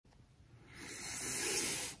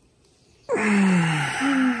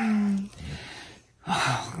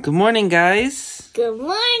Good morning, guys. Good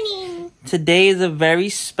morning. Today is a very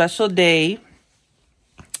special day.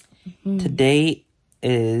 Today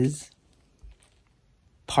is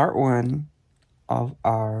part 1 of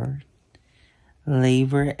our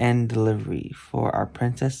labor and delivery for our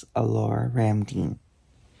Princess Alura Ramdeen.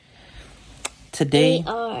 Today,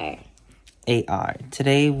 AR.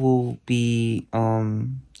 Today we'll be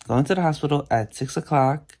going to the hospital at 6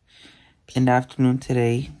 o'clock in the afternoon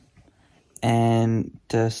today, and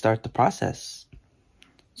to start the process.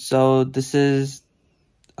 So this is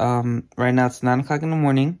right now it's 9 o'clock in the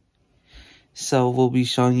morning. So we'll be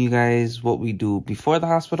showing you guys what we do before the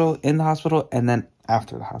hospital, in the hospital, and then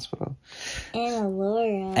after the hospital. And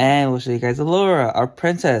Alura. And we'll show you guys Alura, our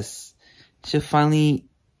princess. She'll finally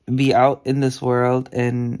be out in this world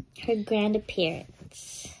and her grand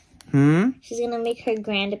appearance. She's gonna make her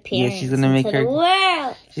grand appearance. Yeah, she's gonna make her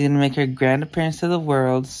world. She's gonna make her grand appearance to the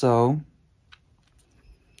world. So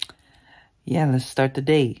yeah, let's start the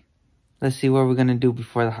day. Let's see what we're gonna do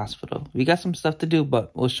before the hospital. We got some stuff to do,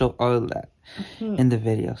 but we'll show all of that in the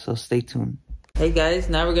video. So stay tuned. Hey guys,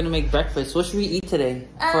 now we're gonna make breakfast. What should we eat today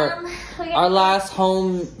for our last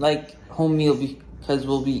home meal? Because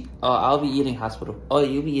we'll be, I'll be eating hospital. Oh,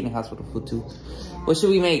 you'll be eating hospital food too. Yeah. What should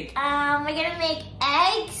we make? We're gonna make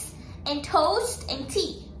eggs and toast and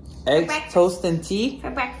tea. Eggs, toast, and tea? For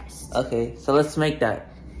breakfast. Okay, so let's make that.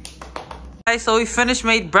 Guys, so we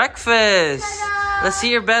made breakfast. Ta-da! Let's see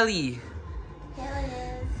your belly. Here it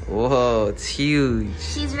is. Whoa, it's huge.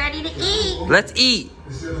 She's ready to eat. Let's eat.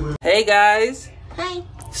 Hey guys. Hi.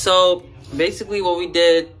 So basically what we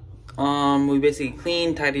did, we basically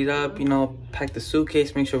cleaned, tidied up, packed the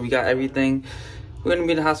suitcase, make sure we got everything. We're gonna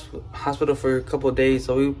be in the hospital for a couple of days,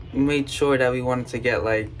 so we made sure that we wanted to get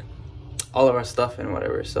all of our stuff and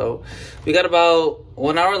whatever. So we got about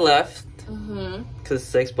 1 hour left. Cause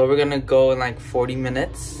 6, but we're gonna go in 40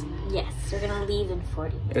 minutes. Yes, we're gonna leave in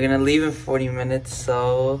 40 minutes. We're gonna leave in 40 minutes,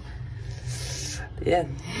 so yeah.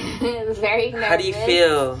 Very nervous. How do you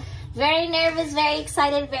feel? Very nervous, very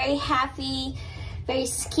excited, very happy, very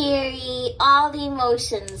scary, all the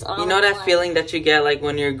emotions. You know that feeling that you get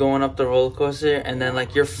when you're going up the roller coaster and then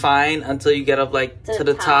you're fine until you get up to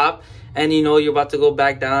the top and you're about to go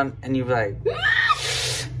back down and you're like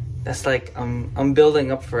that's I'm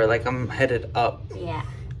building up for it, I'm headed up. Yeah,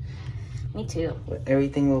 me too.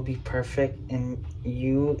 Everything will be perfect and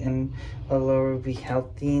you and Alura will be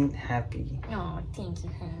healthy and happy. Oh, thank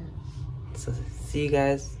you, honey. So see you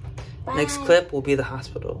guys. Bye. Next clip will be the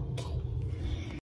hospital. Okay.